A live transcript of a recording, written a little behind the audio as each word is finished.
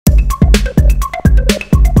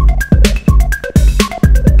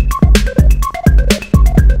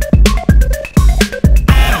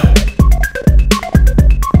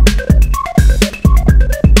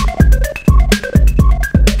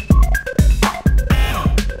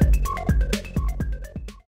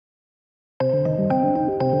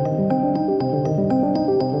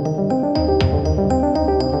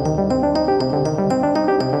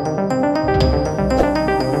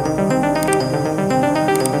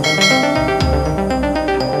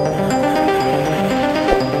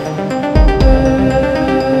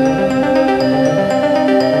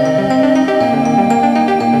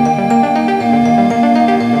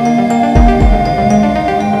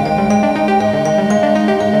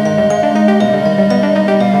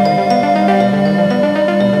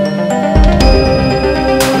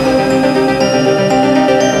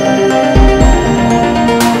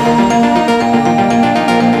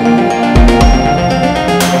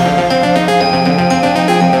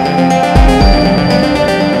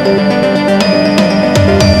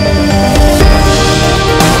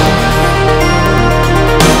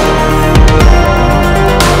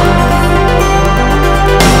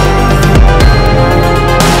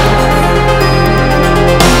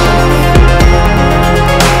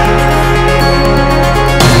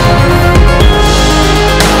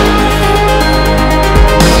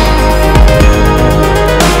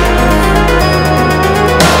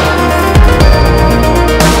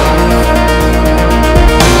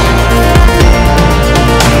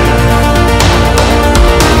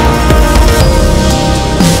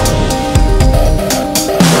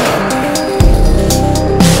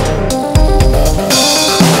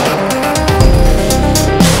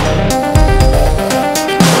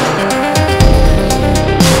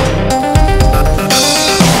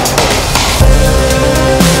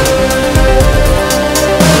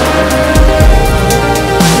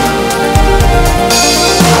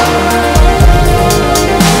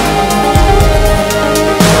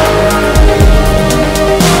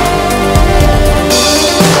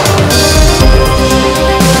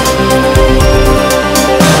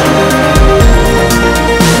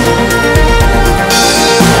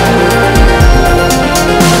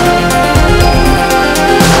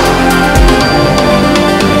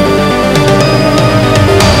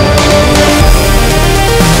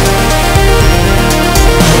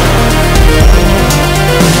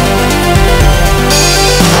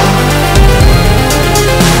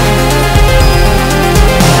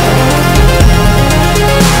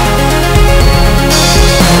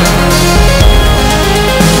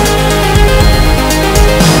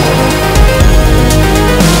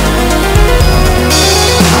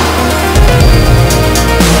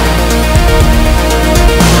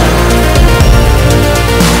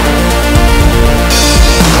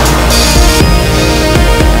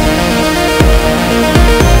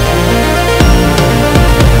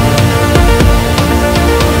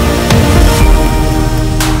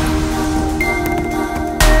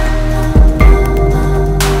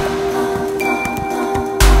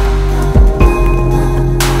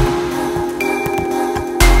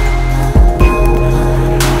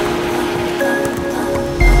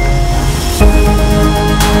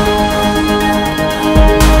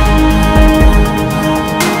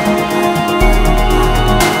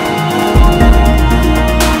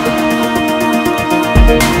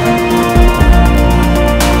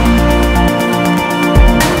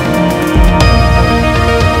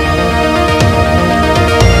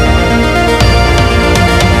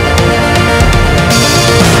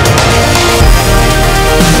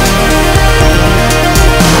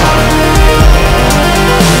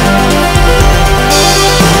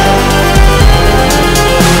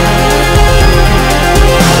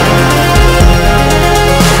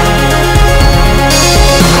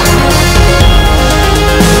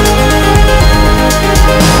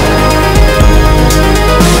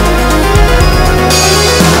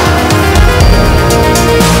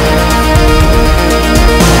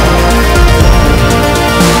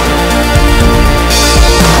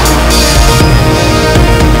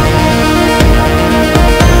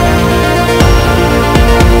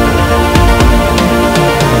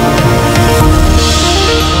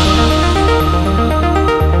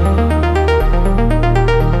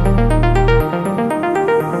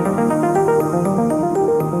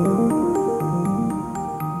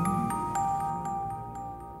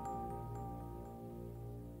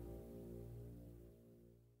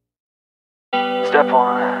Step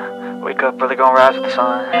 1, wake up early, gon' rise with the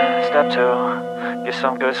sun. Step 2, get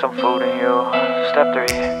some good, some food in you. Step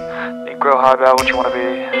 3, think real hard about what you wanna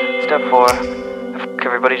be. Step 4, fuck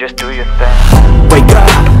everybody, just do your thing. Wake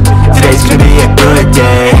up, today's gonna be a good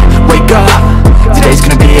day. Wake up, today's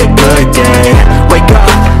gonna be a good day. Wake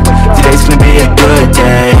up, today's gonna be a good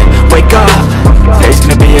day. Wake up, today's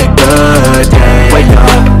gonna be a good day. Wake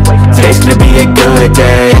up, today's gonna be a good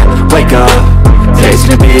day. Wake up, today's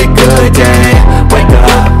gonna be a good day. Wake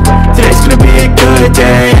up, today's gonna be a good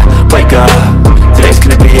day. Wake up, today's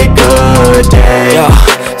gonna be a good day. Yo,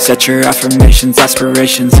 set your affirmations,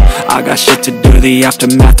 aspirations. I got shit to do, the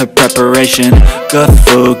aftermath of preparation. Good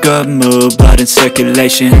food, good mood, blood in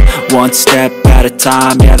circulation. One step at a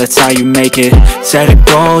time, yeah, that's how you make it. Set a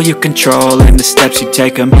goal you control and the steps you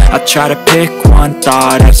take them. I try to pick one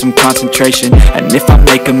thought, have some concentration. And if I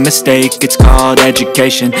make a mistake, it's called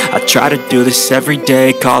education. I try to do this every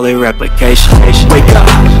day, call it replication. Wake up,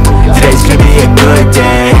 today's gonna be a good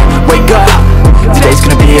day. Wake up, today's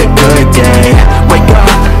gonna be a good day. Wake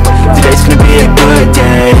up, today's gonna be a good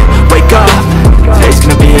day. Wake up, today's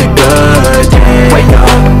gonna be a good day. Wake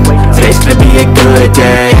up, today's gonna be a good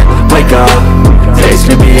day. Wake up, today's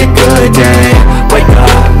gonna be a good day. Wake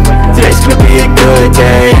up, today's gonna be a good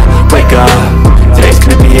day. Wake up, today's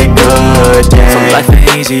gonna be a good day. So life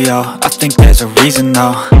ain't easy, yo, I think there's a reason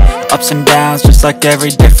though. Ups and downs, just like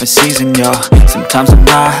every different season, yo. Sometimes I'm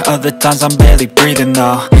high, other times I'm barely breathing,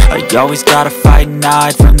 though. I always gotta fight and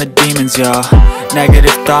hide from the demons, yo.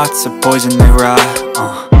 Negative thoughts are poison, they rot.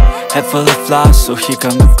 Head full of flies, so here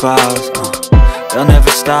come the clouds. They'll never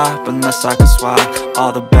stop unless I can swap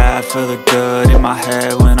all the bad for the good in my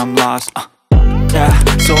head when I'm lost.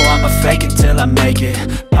 Yeah, so I'ma fake it till I make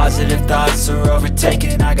it. Positive thoughts are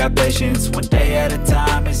overtaken, I got patience. One day at a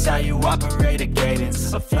time is how you operate a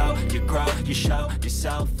cadence. A flow, you grow, you show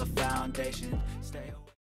yourself a foundation.